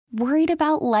Worried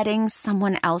about letting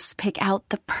someone else pick out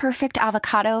the perfect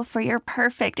avocado for your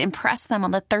perfect impress them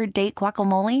on the third date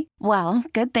guacamole? Well,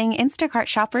 good thing Instacart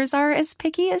shoppers are as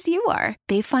picky as you are.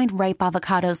 They find ripe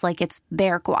avocados like it's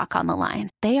their guac on the line.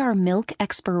 They are milk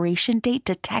expiration date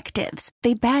detectives.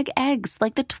 They bag eggs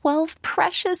like the 12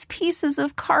 precious pieces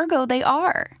of cargo they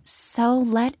are. So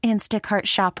let Instacart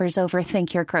shoppers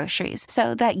overthink your groceries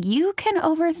so that you can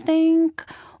overthink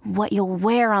what you'll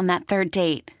wear on that third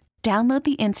date. Download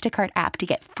the Instacart app to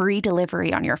get free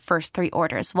delivery on your first 3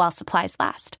 orders while supplies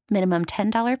last. Minimum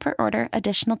 $10 per order.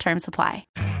 Additional terms apply.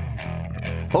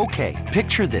 Okay,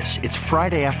 picture this. It's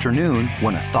Friday afternoon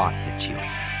when a thought hits you.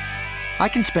 I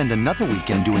can spend another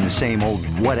weekend doing the same old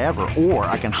whatever, or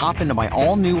I can hop into my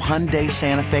all-new Hyundai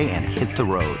Santa Fe and hit the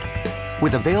road.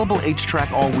 With available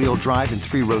H-Track all-wheel drive and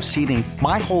 3-row seating,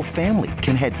 my whole family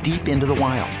can head deep into the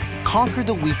wild. Conquer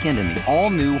the weekend in the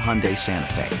all-new Hyundai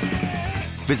Santa Fe.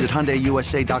 Visit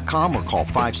HyundaiUSA.com or call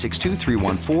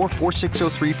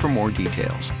 562-314-4603 for more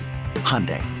details.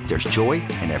 Hyundai, there's joy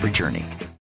in every journey.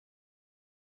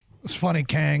 It's funny,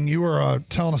 Kang. You were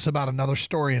telling us about another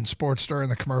story in sports during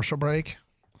the commercial break.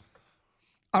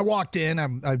 I walked in.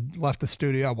 I left the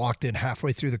studio. I walked in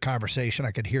halfway through the conversation.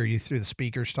 I could hear you through the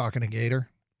speakers talking to Gator.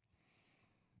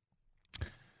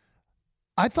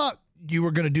 I thought you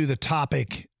were going to do the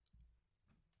topic,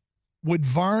 would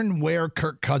Varn wear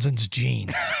Kirk Cousins'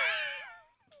 jeans?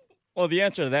 Well, the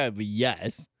answer to that would be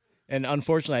yes. And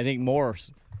unfortunately, I think more.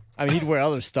 I mean, he'd wear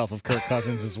other stuff of Kirk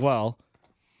Cousins as well.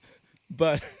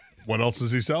 But what else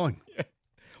is he selling?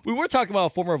 We were talking about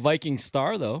a former Viking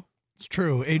star, though. It's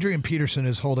true. Adrian Peterson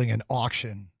is holding an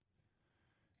auction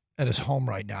at his home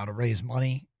right now to raise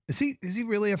money. Is he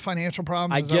really a financial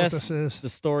problem? I guess that what this is? The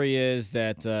story is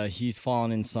that he's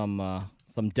fallen in some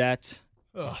debt.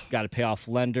 Got to pay off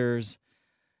lenders.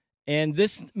 And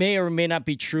this may or may not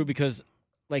be true because,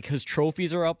 like, his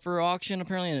trophies are up for auction,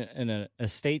 apparently, in an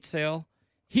estate sale.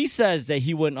 He says that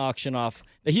he wouldn't auction off,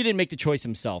 that he didn't make the choice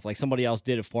himself. Like, somebody else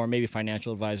did it for him, maybe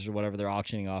financial advisors or whatever. They're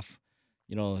auctioning off,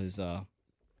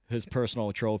 his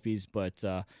personal trophies. But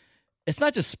it's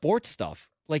not just sports stuff.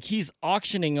 Like, he's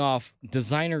auctioning off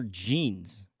designer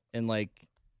jeans and, like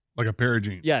a pair of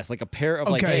jeans. Yes, like a pair of,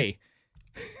 like, hey.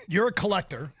 You're a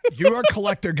collector. You're a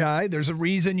collector guy. There's a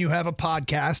reason you have a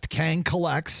podcast, Kang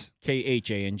Collects.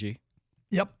 Khang.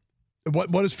 Yep.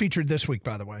 What is featured this week,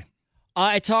 by the way?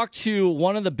 I talked to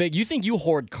one of the big, you think you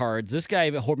hoard cards. This guy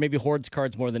maybe hoards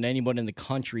cards more than anyone in the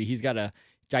country. He's got a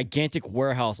gigantic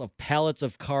warehouse of pallets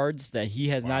of cards that he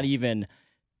has not even,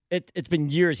 it's been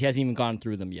years he hasn't even gone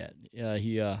through them yet.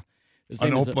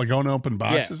 Like unopened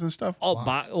boxes and stuff?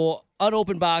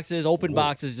 Unopened boxes, open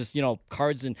boxes, just,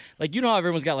 cards. And, like, how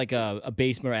everyone's got, like, a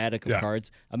basement or attic of cards.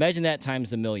 Imagine that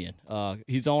times a million.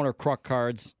 He's owner, Kruk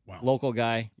Cards, local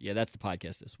guy. Yeah, that's the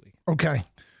podcast this week. Okay.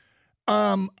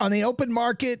 On the open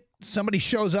market, somebody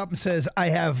shows up and says, I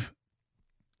have,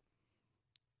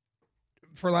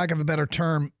 for lack of a better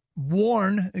term,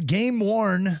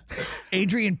 game-worn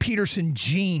Adrian Peterson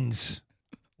jeans.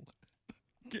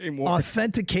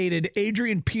 Authenticated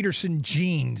Adrian Peterson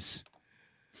jeans.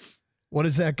 What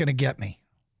is that going to get me?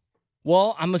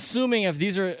 Well, I'm assuming if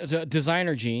these are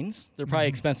designer jeans, they're probably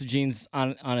expensive jeans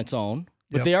on its own,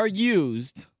 but they are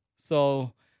used,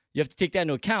 so you have to take that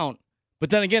into account.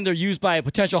 But then again, they're used by a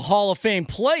potential Hall of Fame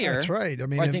player. That's right. I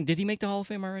mean, did he make the Hall of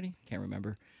Fame already? Can't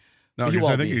remember. No, because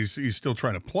I think he's still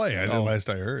trying to play. Last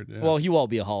I heard. Yeah. Well, he will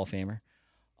be a Hall of Famer.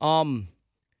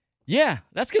 Yeah,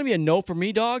 that's gonna be a no for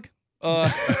me, dog.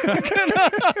 I'm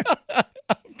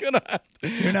gonna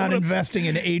You're not investing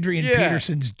in Adrian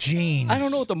Peterson's jeans. I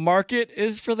don't know what the market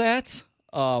is for that.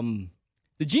 The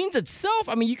jeans itself,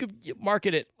 I mean, you could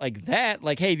market it like that.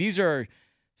 Like, hey, these are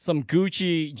some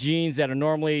Gucci jeans that are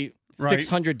normally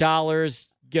 $600.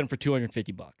 Get them for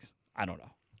 $250. I don't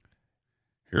know.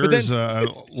 Here's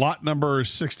lot number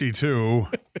 62,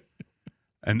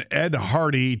 an Ed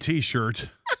Hardy T-shirt,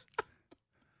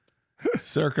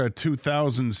 circa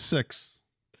 2006.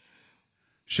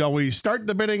 Shall we start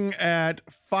the bidding at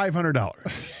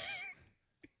 $500?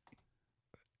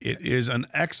 It is an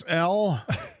XL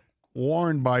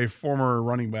worn by former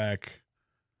running back,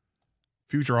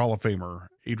 future Hall of Famer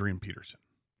Adrian Peterson.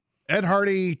 Ed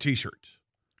Hardy T-shirt.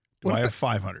 I have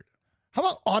 500? How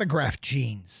about autographed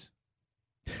jeans?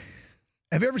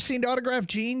 Have you ever seen autographed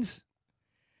jeans?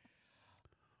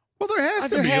 Well, there has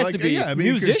to be. Yeah, I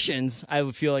mean, musicians, I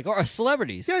would feel like, or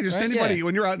celebrities. Yeah, just anybody. Yeah.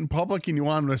 When you're out in public and you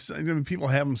want them to, people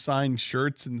have them sign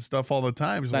shirts and stuff all the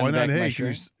time. So why not? Hey, can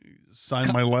you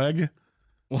sign my leg?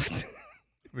 What?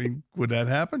 I mean, would that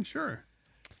happen? Sure.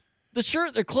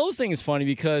 The clothes thing is funny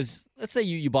because let's say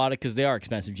you bought it because they are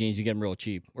expensive jeans. You get them real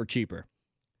cheap or cheaper.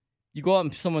 You go out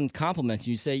and someone compliments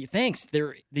you, you say, thanks, they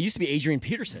used to be Adrian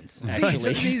Petersons,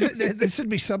 actually. This would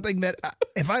be something that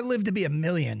if I lived to be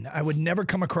 1,000,000, I would never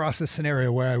come across a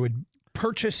scenario where I would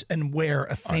purchase and wear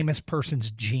a famous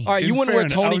person's jeans. All right, you wouldn't wear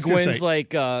Tony Gwynn's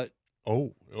shorts?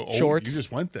 You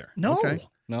just went there. No. Okay.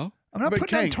 No? I'm not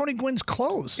putting on Tony Gwynn's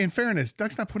clothes. In fairness,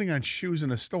 Doug's not putting on shoes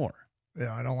in a store.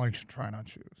 Yeah, I don't like trying on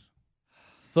shoes.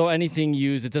 So anything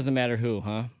used, it doesn't matter who,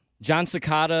 huh? John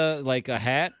Cicada, like a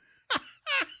hat?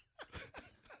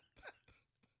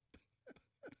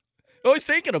 Always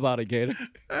thinking about it, Gator.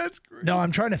 That's great. No,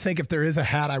 I'm trying to think if there is a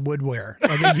hat I would wear,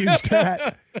 like a used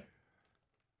hat.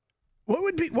 What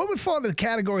would fall into the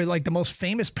category like the most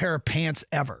famous pair of pants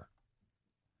ever?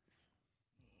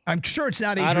 I'm sure it's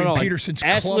not Adrian Peterson's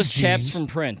like club assless jeans. chaps from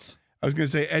Prince. I was going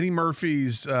to say Eddie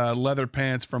Murphy's leather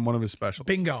pants from one of his specials.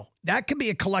 Bingo. That could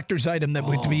be a collector's item that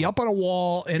would be up on a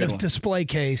wall in a display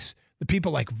case. The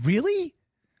people like, really?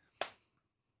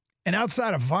 And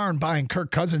outside of Varn buying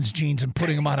Kirk Cousins jeans and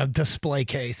putting them on a display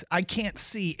case, I can't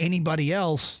see anybody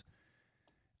else.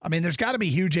 I mean, there's got to be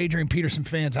huge Adrian Peterson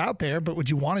fans out there, but would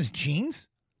you want his jeans?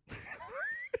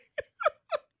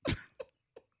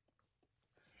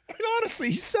 Honestly,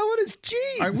 he's selling his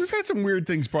jeans. All right, we've had some weird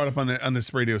things brought up on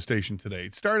this radio station today.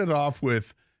 It started off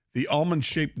with the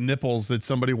almond-shaped nipples that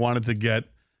somebody wanted to get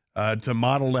to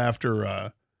model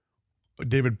after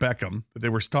David Beckham that they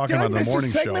were talking about in the morning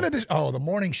show. The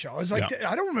morning show. I was like,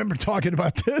 I don't remember talking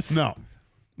about this. No.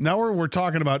 Now we're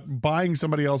talking about buying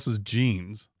somebody else's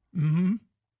jeans. Mm-hmm.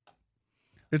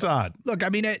 It's odd. Look, I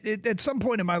mean, at some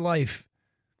point in my life,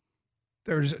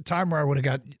 there's a time where I would have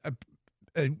got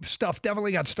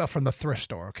definitely got stuff from the thrift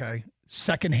store, okay?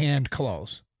 Secondhand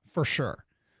clothes, for sure.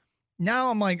 Now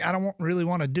I'm like, I don't really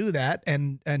want to do that,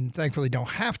 and thankfully don't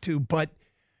have to, but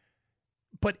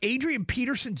Adrian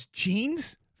Peterson's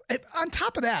jeans, on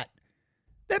top of that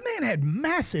man had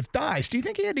massive thighs. Do you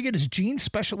think he had to get his jeans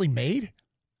specially made?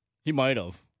 He might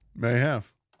have. May have.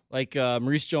 Like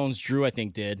Maurice Jones-Drew, I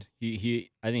think, did. I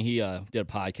think he did a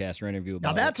podcast or interview about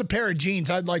it. Now, that's a pair of jeans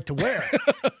I'd like to wear.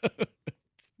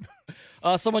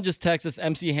 Someone just texted us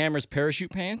MC Hammer's parachute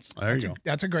pants. There you go.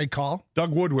 That's a great call.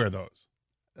 Doug would wear those.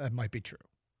 That might be true.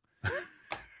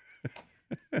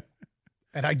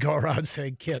 And I'd go around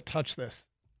saying, can't touch this.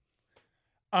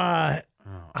 How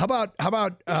about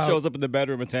shows up in the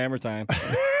bedroom. It's hammer time.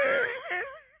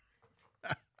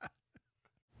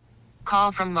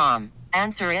 Call from mom.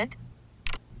 Answer it.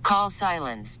 Call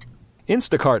silenced.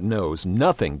 Instacart knows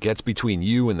nothing gets between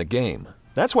you and the game.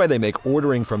 That's why they make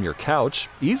ordering from your couch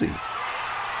easy.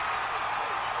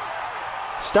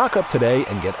 Stock up today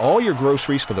and get all your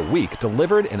groceries for the week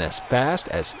delivered in as fast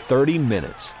as 30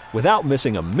 minutes without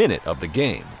missing a minute of the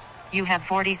game. You have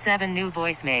 47 new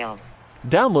voicemails.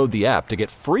 Download the app to get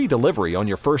free delivery on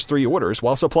your first 3 orders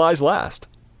while supplies last.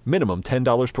 Minimum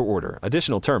 $10 per order.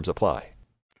 Additional terms apply.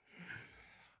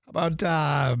 How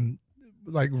about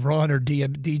like Run or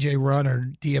DJ Run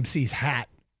or DMC's hat?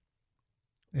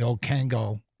 The old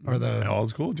Kango or the old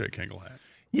school Jay Kangle hat.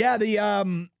 Yeah,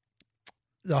 the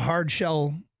hard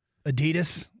shell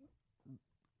Adidas.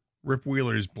 Rip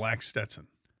Wheeler's black Stetson.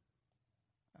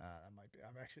 That might be.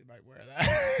 I actually might wear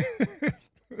that.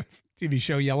 TV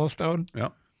show Yellowstone. Yeah.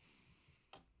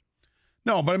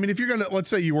 No, but I mean, if you're gonna, let's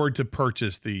say you were to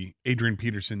purchase the Adrian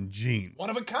Peterson jeans, one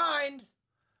of a kind.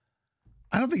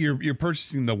 I don't think you're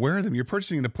purchasing to wear them. You're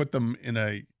purchasing to put them in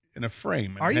a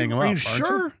frame and hang them up. Are you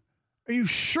sure? Are you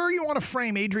sure you want to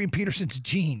frame Adrian Peterson's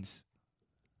jeans?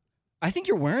 I think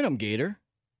you're wearing them, Gator.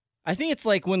 I think it's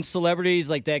like when celebrities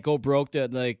like that go broke,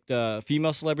 the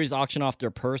female celebrities auction off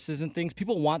their purses and things.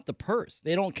 People want the purse.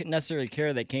 They don't necessarily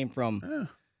care that came from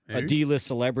a D-list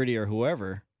celebrity or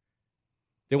whoever.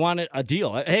 They want a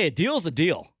deal. Hey, a deal's a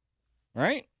deal,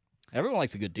 right? Everyone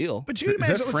likes a good deal. But is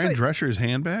that Fran Drescher's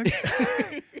handbag?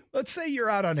 Let's say you're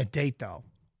out on a date, though,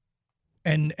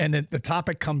 and the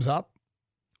topic comes up.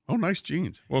 Oh, nice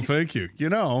jeans. Well, thank you. You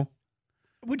know.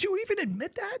 Would you even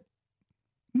admit that?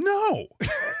 No.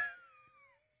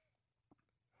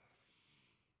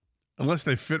 Unless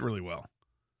they fit really well.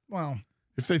 Well.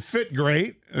 If they fit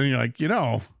great, and you're like,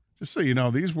 just so you know,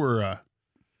 these were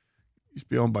used to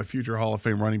be owned by future Hall of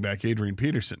Fame running back Adrian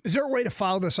Peterson. Is there a way to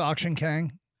follow this auction,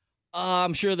 Kang?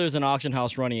 I'm sure there's an auction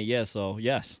house running it, yes, so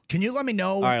yes. Can you let me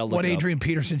know what Adrian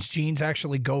Peterson's jeans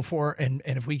actually go for, and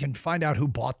if we can find out who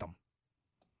bought them?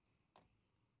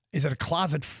 Is it a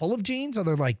closet full of jeans? Are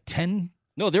there like 10?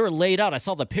 No, they were laid out. I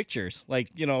saw the pictures. Like,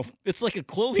 it's like a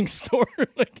clothing store.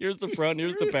 Like, here's the front,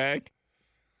 here's the back.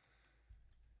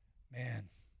 Man,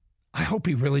 I hope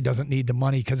he really doesn't need the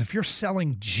money, because if you're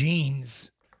selling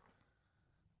jeans.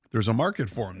 There's a market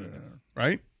for them,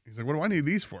 right? He's like, what do I need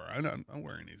these for? I'm not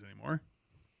wearing these anymore.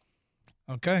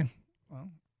 Okay. Well,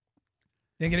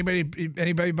 think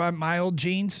anybody buy my old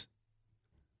jeans?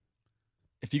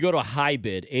 If you go to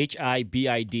Hibid,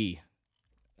 HIBID,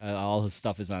 all his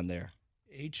stuff is on there.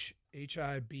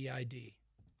 HIBID.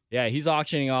 Yeah, he's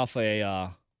auctioning off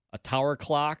a tower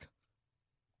clock,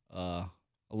 a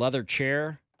leather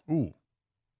chair, ooh,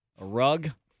 a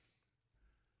rug.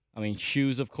 I mean,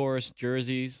 shoes, of course,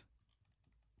 jerseys,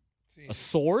 a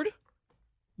sword.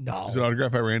 No. Is it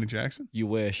autographed by Randy Jackson? You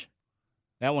wish.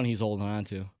 That one he's holding on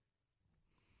to.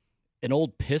 An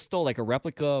old pistol, like a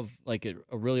replica of like a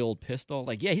really old pistol.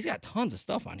 Like, yeah, he's got tons of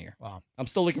stuff on here. Wow. I'm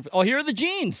still looking for. Oh, here are the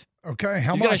jeans. Okay,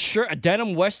 how He's much? got a shirt, a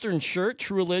denim Western shirt,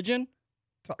 True Religion.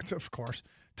 Of course.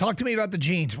 Talk to me about the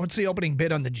jeans. What's the opening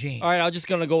bid on the jeans? All right, I'm just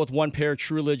gonna go with one pair of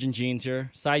True Religion jeans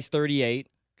here, size 38.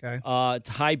 Okay. It's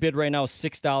high bid right now is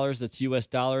 $6. That's U.S.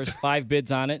 dollars. 5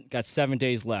 bids on it. Got 7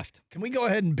 days left. Can we go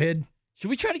ahead and bid?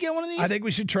 Should we try to get one of these? I think we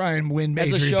should try and win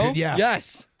as Adrian a show. Yes.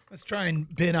 Yes. Let's try and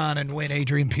bid on and win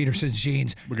Adrian Peterson's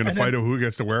jeans. We're going to fight over who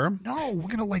gets to wear them? No,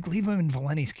 we're going to leave him in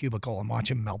Valenti's cubicle and watch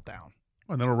him melt down.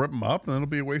 And then we'll rip them up, and then it'll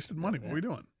be a wasted money. What are we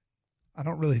doing? I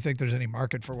don't really think there's any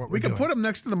market for what we're doing. We can put them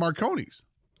next to the Marconis.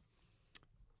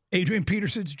 Adrian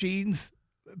Peterson's jeans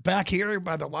back here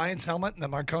by the Lions helmet and the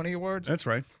Marconi Awards. That's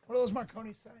right. What do those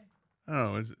Marconis say?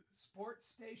 Oh, is it? Sports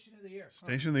Station of the Year.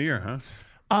 Station of the Year,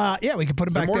 huh? Yeah, we can put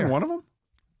them back more there. than one of them?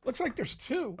 Looks like there's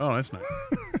 2. Oh, that's nice.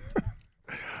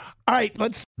 All right,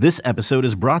 let's. This episode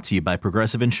is brought to you by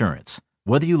Progressive Insurance.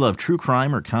 Whether you love true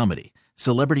crime or comedy,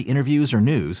 celebrity interviews or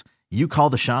news, you call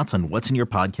the shots on what's in your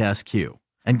podcast queue.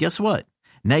 And guess what?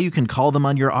 Now you can call them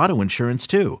on your auto insurance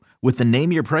too with the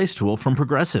Name Your Price tool from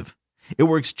Progressive. It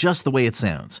works just the way it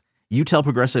sounds. You tell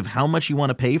Progressive how much you want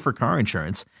to pay for car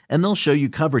insurance, and they'll show you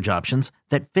coverage options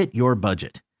that fit your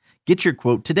budget. Get your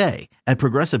quote today at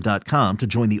Progressive.com to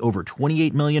join the over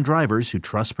 28 million drivers who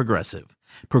trust Progressive.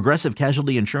 Progressive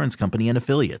Casualty Insurance Company and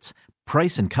Affiliates.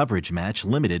 Price and coverage match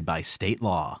limited by state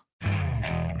law.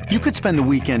 You could spend the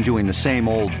weekend doing the same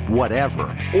old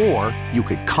whatever, or you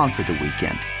could conquer the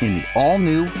weekend in the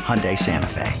all-new Hyundai Santa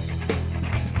Fe.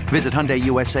 Visit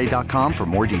HyundaiUSA.com for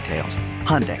more details.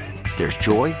 Hyundai, there's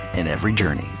joy in every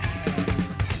journey.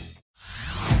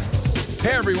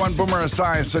 Hey everyone, Boomer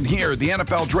Esiason here. The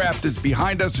NFL Draft is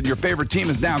behind us and your favorite team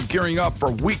is now gearing up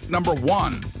for week number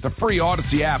 1. The free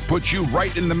Odyssey app puts you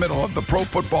right in the middle of the pro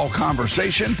football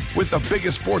conversation with the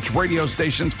biggest sports radio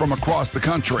stations from across the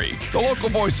country. The local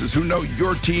voices who know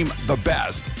your team the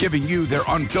best, giving you their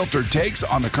unfiltered takes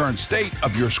on the current state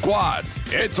of your squad.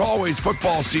 It's always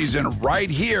football season right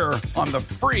here on the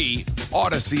free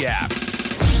Odyssey app.